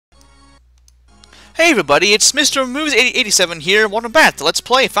Hey everybody, it's Mr. Moves 8087 here. Welcome back to Let's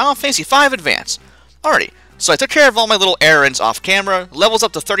Play Final Fantasy V Advance. Alrighty, so I took care of all my little errands off camera. Levels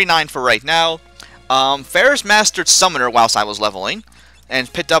up to 39 for right now. Ferris mastered Summoner whilst I was leveling,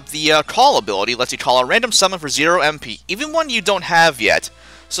 and picked up the Call ability. Lets you call a random summon for 0 MP, even one you don't have yet.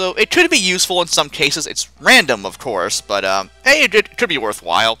 So it could be useful in some cases. It's random, of course, but hey, it could be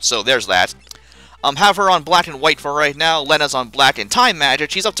worthwhile. So there's that. Have her on black and white for right now. Lena's on black and time magic.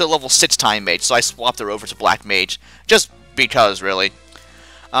 She's up to level 6 time mage, so I swapped her over to black mage. Just because, really.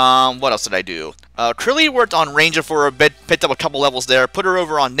 What else did I do? Trilly worked on ranger for a bit, picked up a couple levels there, put her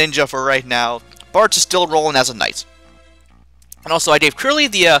over on ninja for right now. Bart's is still rolling as a knight. And also I gave Curly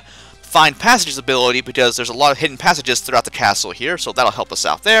the find passages ability because there's a lot of hidden passages throughout the castle here, so that'll help us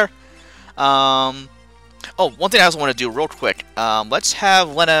out there. Oh, one thing I also want to do real quick. Let's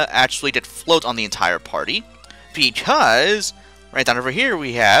have Lena actually just float on the entire party. Because, right down over here,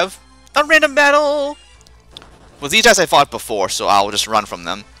 we have a random battle! With these guys I fought before, so I'll just run from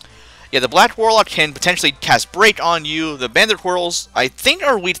them. Yeah, the Black Warlock can potentially cast Break on you. The Bandit Squirrels, I think,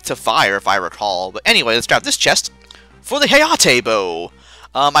 are weak to fire, if I recall. But anyway, let's grab this chest for the Hayate Bow.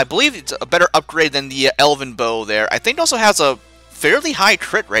 I believe it's a better upgrade than the Elven Bow there. I think it also has a fairly high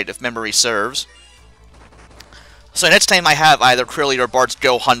crit rate, if memory serves. So next time I have either Krilly or Bart's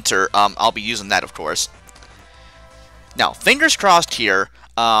Go Hunter, I'll be using that, of course. Now, fingers crossed here.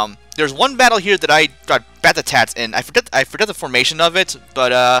 There's one battle here that I got Batatats in. I forget the formation of it,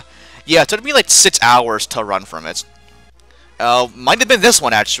 but yeah, it took me like 6 hours to run from it. Might have been this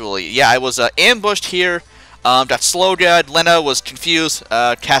one actually. Yeah, I was ambushed here. Got slowed. Lena was confused.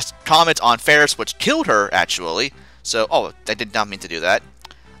 Cast Comet on Ferris, which killed her actually. So, oh, I did not mean to do that.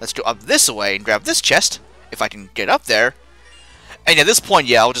 Let's go up this way and grab this chest. If I can get up there. And at this point,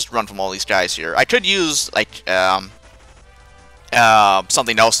 yeah, I'll just run from all these guys here. I could use, like,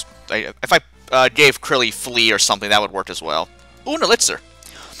 something else. If I gave Krilly Flee or something, that would work as well. Ooh, an elixir.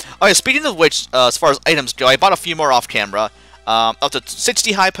 Okay, speaking of which, as far as items go, I bought a few more off camera. Up to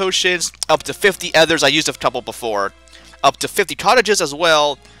 60 high potions, up to 50 others. I used a couple before. Up to 50 cottages as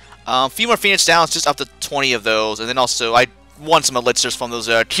well. A few more Phoenix Downs, just up to 20 of those. And then also, I won some elixirs from those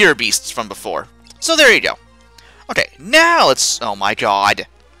tier beasts from before. So there you go. Okay, now let's... Oh my god.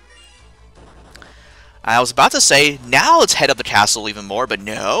 I was about to say, now let's head up the castle even more, but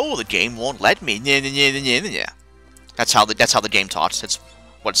no, the game won't let me. That's how the game talks. It's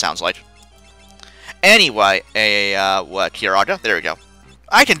what it sounds like. Anyway, what, Kiraga? There we go.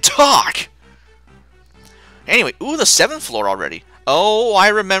 I can talk! Anyway, ooh, the 7th floor already. Oh, I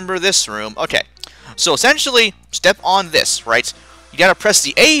remember this room. Okay, so essentially, step on this, right? You gotta press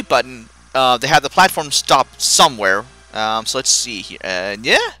the A button. They have the platform stop somewhere. So let's see here.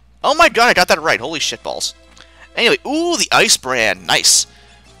 Yeah. Oh my god, I got that right. Holy shitballs. Anyway, ooh, the Ice Brand. Nice.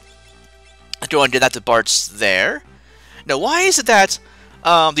 Let's go and do that to Bart's there. Now, why is it that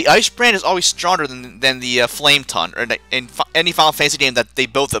the Ice Brand is always stronger than the Flame Ton, or in any Final Fantasy game that they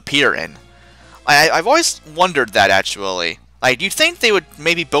both appear in? I've always wondered that, actually. Like, you'd think they would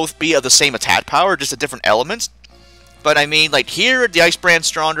maybe both be of the same attack power, just at different elements. But, I mean, like, here, the Ice Brand's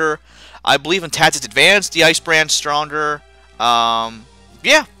stronger. I believe in Tactics Advanced, the Ice Brand's stronger.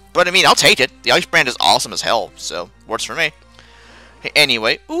 Yeah, but I mean, I'll take it. The Ice Brand is awesome as hell, so works for me.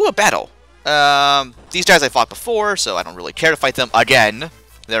 Anyway, ooh, a battle. These guys I fought before, so I don't really care to fight them again.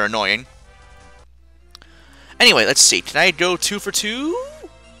 They're annoying. Anyway, let's see. Can I go 2 for 2?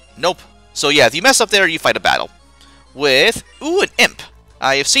 Nope. So yeah, if you mess up there, you fight a battle. With, ooh, an Imp.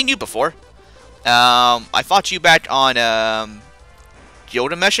 I have seen you before. I fought you back on,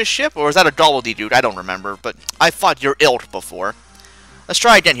 Gilgamesh's ship? Or is that a Gobbledy dude? I don't remember, but I fought your ilk before. Let's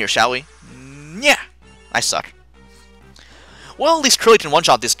try again here, shall we? Yeah, I suck. Well, at least Curly can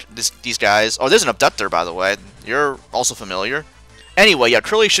one-shot these guys. Oh, there's an Abductor, by the way. You're also familiar. Anyway, yeah,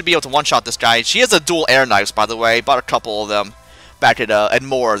 Curly should be able to one-shot this guy. She has a dual air knives, by the way. Bought a couple of them back at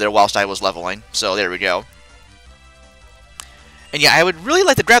Moore there whilst I was leveling. So there we go. And yeah, I would really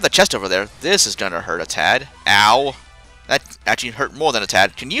like to grab that chest over there. This is gonna hurt a tad. Ow. That actually hurt more than a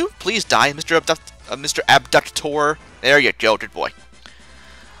tad. Can you please die, Mr. Abductor? There you go, good boy.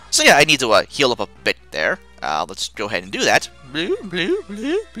 So yeah, I need to heal up a bit there. Let's go ahead and do that.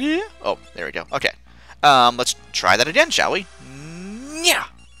 Oh, there we go. Okay. Let's try that again, shall we? Yeah.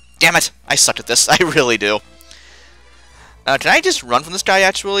 Damn it. I suck at this. I really do. Can I just run from this guy,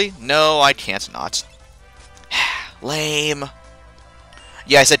 actually? No, I can't not. Lame.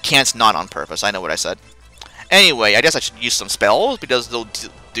 Yeah, I said can't not on purpose. I know what I said. Anyway, I guess I should use some spells, because they'll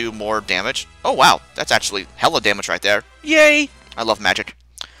do more damage. Oh, wow. That's actually hella damage right there. Yay! I love magic.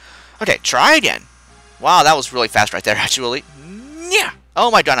 Okay, try again. Wow, that was really fast right there, actually. Yeah!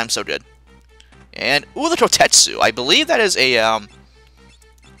 Oh my god, I'm so good. And, ooh, the Totetsu. I believe that is a,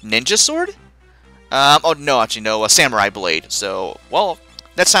 ninja sword? Oh, no, actually, no, a samurai blade. So, well,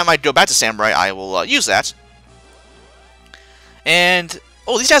 next time I go back to samurai, I will, use that. And,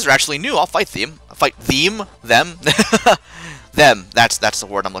 oh, these guys are actually new. I'll fight them. Them. Them. That's the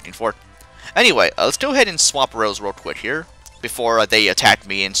word I'm looking for. Anyway, let's go ahead and swap rows real quick here before they attack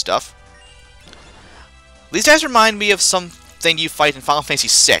me and stuff. These guys remind me of something you fight in Final Fantasy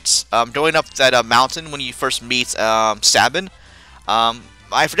VI. Going up that mountain when you first meet Sabin.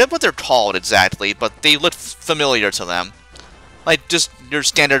 I forget what they're called exactly, but they look familiar to them. Like, just your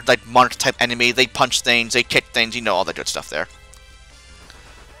standard, like, monster-type enemy. They punch things, they kick things, you know, all the good stuff there.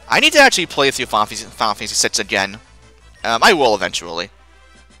 I need to actually play through Final Fantasy VI again. I will eventually.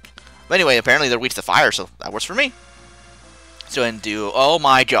 But anyway, apparently they're weak to fire, so that works for me. So, and do... Oh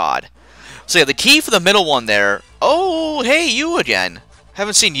my god. So yeah, the key for the middle one there... Oh, hey, you again.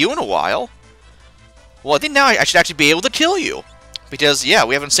 Haven't seen you in a while. Well, I think now I should actually be able to kill you. Because, yeah,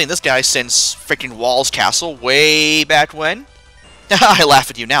 we haven't seen this guy since freaking Wall's Castle way back when. I laugh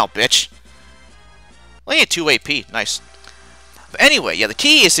at you now, bitch. Only at 2 AP. Nice. But anyway, yeah, the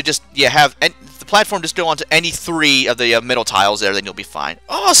key is to just, yeah, have the platform just go onto any 3 of the middle tiles there, then you'll be fine.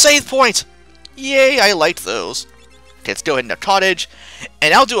 Oh, save point! Yay, I liked those. Okay, let's go ahead into cottage.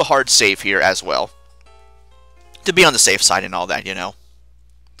 And I'll do a hard save here as well. To be on the safe side and all that, you know.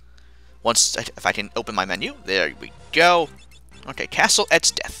 Once, if I can open my menu, there we go. Okay, Castle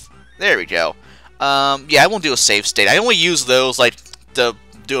Exdeath. There we go. Yeah, I won't do a save state. I only use those, like, to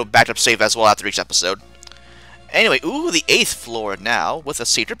do a backup save as well after each episode. Anyway, ooh, the 8th floor now, with a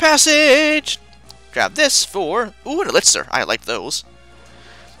secret passage! Grab this for... Ooh, an elixir. I like those.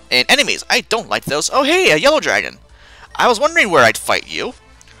 And enemies. I don't like those. Oh, hey, a yellow dragon. I was wondering where I'd fight you.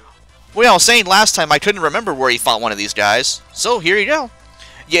 Well, I was saying last time I couldn't remember where you fought one of these guys. So, here you go.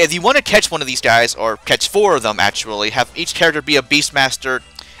 Yeah, if you want to catch one of these guys, or catch 4 of them, actually, have each character be a Beastmaster,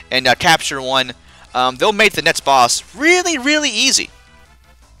 and capture one, they'll make the next boss really, really easy.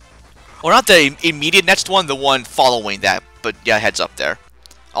 Well, not the immediate next one, the one following that, but yeah, heads up there.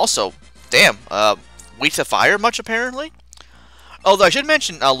 Also, damn, weak to fire much, apparently? Although I should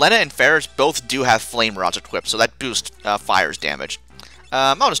mention, Lena and Ferris both do have flame rods equipped, so that boosts fire's damage.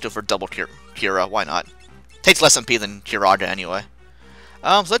 I'll just do it for double Kira, why not? Takes less MP than Kiraga anyway.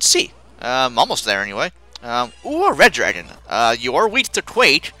 So let's see. Almost there anyway. Ooh, a red dragon. You're weak to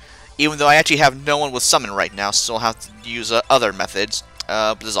Quake, even though I actually have no one with summon right now, so I'll have to use other methods.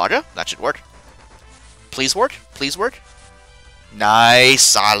 Blizzaga, that should work. Please work? Please work?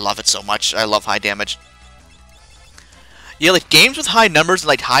 Nice! I love it so much. I love high damage. Yeah, like, games with high numbers and,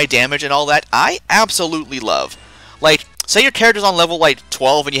 like, high damage and all that, I absolutely love. Like, say your character's on level, like,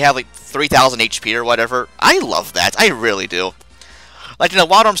 12 and you have, like, 3,000 HP or whatever. I love that. I really do. Like, in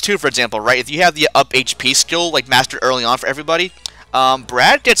Wild Arms 2, for example, right? If you have the up HP skill, like, mastered early on for everybody,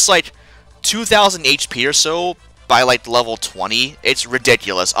 Brad gets, like, 2,000 HP or so by, like, level 20. It's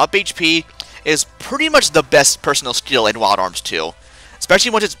ridiculous. Up HP is pretty much the best personal skill in Wild Arms 2.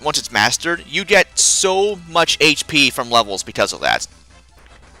 Especially once it's mastered, you get so much HP from levels because of that.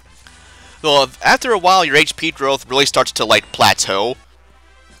 Well, after a while, your HP growth really starts to, like, plateau.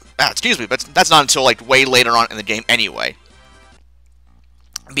 Excuse me, but that's not until, like, way later on in the game anyway.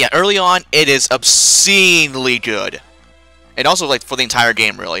 But yeah, early on, it is obscenely good. And also, like, for the entire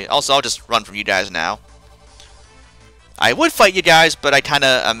game, really. Also, I'll just run from you guys now. I would fight you guys, but I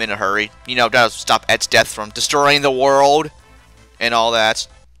kinda am in a hurry. You know, gotta stop Exdeath from destroying the world. And all that.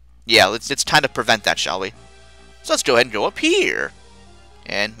 Yeah, let's kind of prevent that, shall we? So let's go ahead and go up here.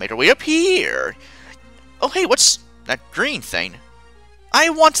 And make our way up here. Oh, hey, what's that green thing?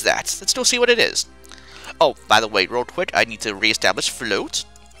 I want that. Let's go see what it is. Oh, by the way, real quick, I need to reestablish float.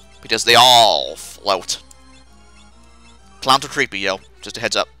 Because they all float. Clowns are creepy, yo. Just a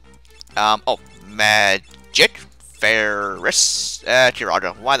heads up. Oh, magic. Ferris.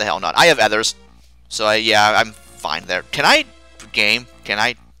 Kiraga. Why the hell not? I have others. So, yeah, I'm fine there. Can I... Game, can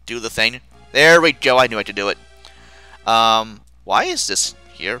I do the thing? There we go, I knew I could do it. Why is this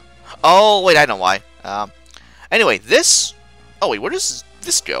here? Oh, wait, I know why. Anyway, this... Oh, wait, where does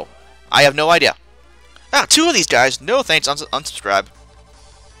this go? I have no idea. Ah, 2 of these guys. No thanks, unsubscribe.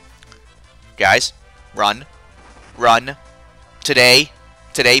 Guys, run. Run. Today.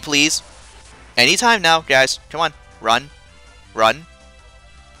 Today, please. Anytime now, guys. Come on. Run. Run.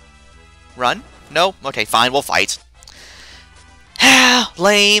 Run? No? Okay, fine, we'll fight.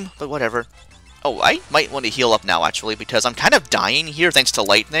 Lame, but whatever. Oh, I might want to heal up now, actually, because I'm kind of dying here thanks to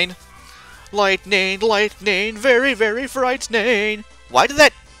lightning. Lightning, lightning, very, very frightening. Why did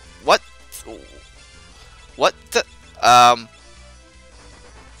that... What? What the...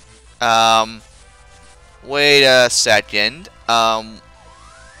 Wait a second.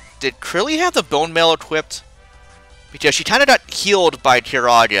 Did Krilly have the bone mail equipped? Because she kind of got healed by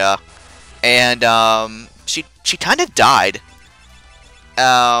Tiraja, and she kind of died.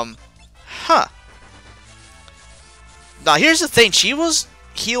 Huh. Now here's the thing: she was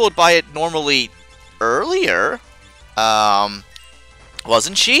healed by it normally earlier,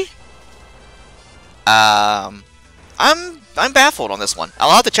 wasn't she? I'm baffled on this one.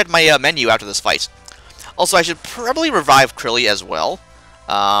 I'll have to check my menu after this fight. Also, I should probably revive Krilly as well.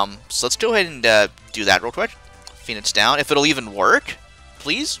 So let's go ahead and do that real quick. Phoenix down. If it'll even work,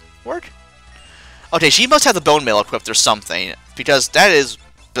 please work. Okay, she must have the bone mail equipped or something, because that is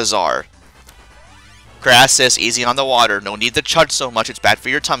bizarre. Crassus, easy on the water. No need to chug so much. It's bad for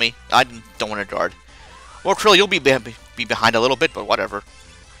your tummy. I don't want to guard. Well, Krilly, you'll be behind a little bit, but whatever.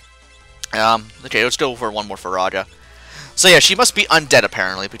 Okay, let's go for one more for Raja. So yeah, she must be undead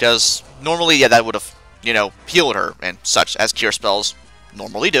apparently, because normally, yeah, that would have, you know, healed her and such, as cure spells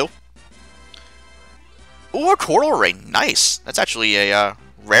normally do. Ooh, a Coral Ring. Nice. That's actually a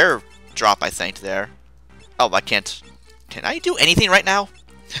rare drop, I think, there. Oh, I can't. Can I do anything right now?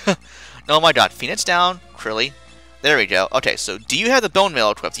 Oh my god. Phoenix down. Krilly. There we go. Okay, so do you have the bone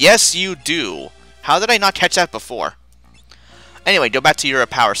mail equipped? Yes, you do. How did I not catch that before? Anyway, go back to your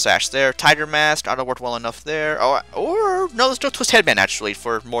power sash there. Tiger Mask. Auto worked well enough there. Oh, or, no, let's do Twist Headband, actually,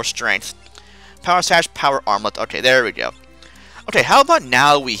 for more strength. Power sash, power armlet. Okay, there we go. Okay, how about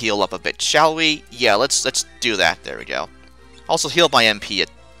now we heal up a bit, shall we? Yeah, let's do that. There we go. Also heal my MP.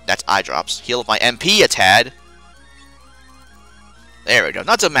 That's eye drops. Heal my MP a tad. There we go.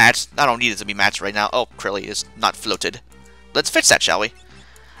 Not to match. I don't need it to be matched right now. Oh, Krilly is not floated. Let's fix that, shall we?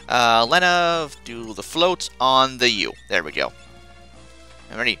 Lena, do the float on the U. There we go.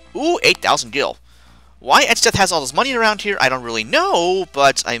 I'm ready. Ooh, 8,000 gil. Why Exdeath has all this money around here, I don't really know,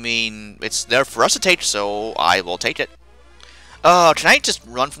 but, I mean, it's there for us to take, so I will take it. Can I just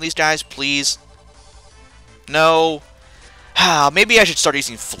run from these guys, please? No. Maybe I should start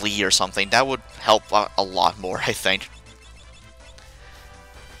using Flee or something. That would help a lot more, I think.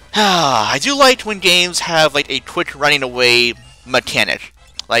 I do like when games have, like, a quick running away mechanic.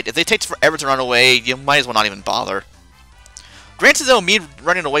 Like, if it takes forever to run away, you might as well not even bother. Granted, though, me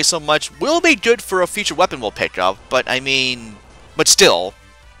running away so much will be good for a future weapon we'll pick up, but, I mean... But still.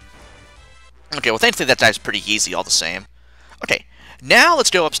 Okay, well, thankfully that guy's pretty easy all the same. Okay, now let's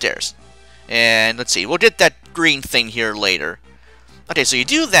go upstairs. And let's see, we'll get that green thing here later. Okay, so you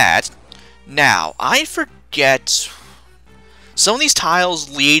do that. Now, I forget... Some of these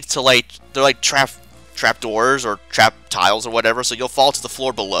tiles lead to, like, they're like trap doors or trap tiles or whatever, so you'll fall to the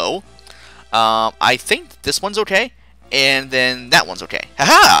floor below. I think this one's okay. And then that one's okay.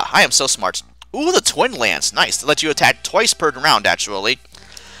 Haha! I am so smart. Ooh, the Twin Lance. Nice. It lets you attack twice per round, actually.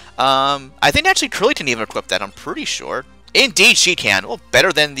 I think actually Krilly can even equip that, I'm pretty sure. Indeed, she can. Well,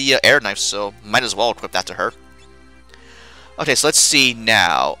 better than the air knife, so might as well equip that to her. Okay, so let's see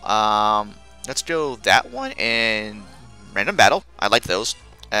now. Let's go that one and random battle. I like those.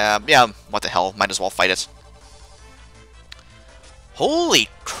 Yeah, what the hell. Might as well fight it. Holy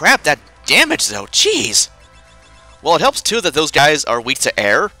crap, that damage, though. Jeez. Well, it helps, too, that those guys are weak to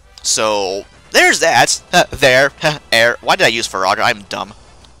air. So, there's that. There. Air. Why did I use Faraga? I'm dumb.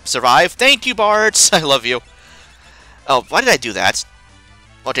 Survive. Thank you, Bards. I love you. Oh, why did I do that?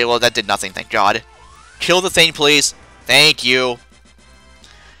 Okay, well, that did nothing, thank God. Kill the thing, please. Thank you.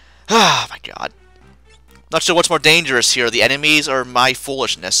 Ah, my God. Not sure what's more dangerous here, the enemies or my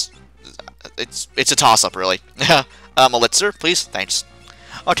foolishness. It's a toss-up, really. Elixir, please. Thanks.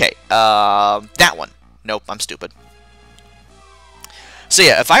 Okay, that one. Nope, I'm stupid. So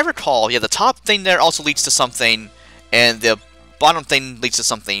yeah, if I recall, yeah, the top thing there also leads to something, and the bottom thing leads to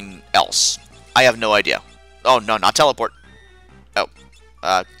something else. I have no idea. Oh, no, not teleport. Oh.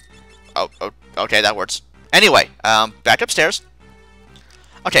 Okay, that works. Anyway, back upstairs.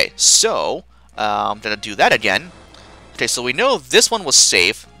 Okay, so, I'm gonna do that again. Okay, so we know this one was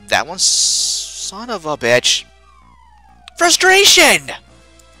safe. That one's... Son of a bitch. Frustration!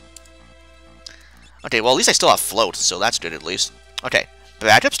 Okay, well, at least I still have float, so that's good at least. Okay,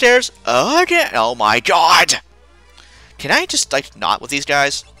 back upstairs again. Oh my God! Can I just, like, not with these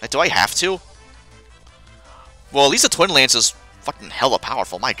guys? Like, do I have to? Well, at least the Twin Lance is fucking hella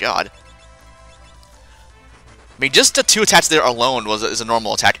powerful, my God. I mean, just the 2 attacks there alone is a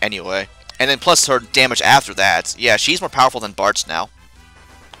normal attack anyway. And then plus her damage after that. Yeah, she's more powerful than Bart's now.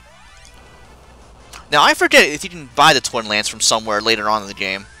 Now, I forget if you can buy the Twin Lance from somewhere later on in the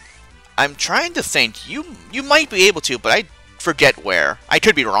game. I'm trying to think. You might be able to, but I forget where. I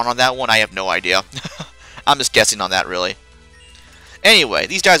could be wrong on that one. I have no idea. I'm just guessing on that, really. Anyway,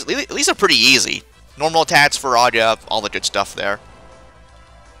 these guys, at least are pretty easy. Normal attacks for Raja, all the good stuff there.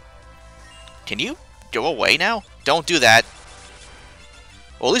 Can you go away now? Don't do that.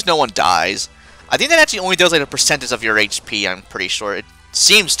 Well, at least no one dies. I think that actually only does like a percentage of your HP, I'm pretty sure. It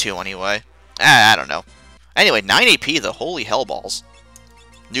seems to, anyway. I don't know. Anyway, 9 AP, the holy hellballs.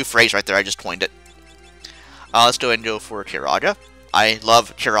 New phrase right there, I just coined it. Let's go ahead and go for Kiraja. I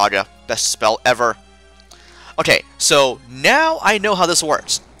love Kiraja. Best spell ever. Okay, so now I know how this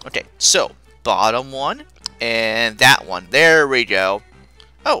works. Okay, so bottom one and that one. There we go.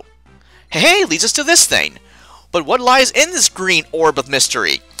 Oh, hey, leads us to this thing. But what lies in this green orb of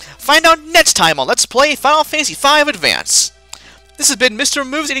mystery? Find out next time on Let's Play Final Fantasy V Advance. This has been Mr.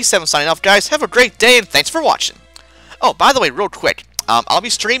 Moves87 signing off, guys. Have a great day, and thanks for watching. Oh, by the way, real quick, I'll be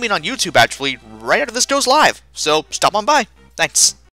streaming on YouTube, actually, right after this goes live. So, stop on by. Thanks.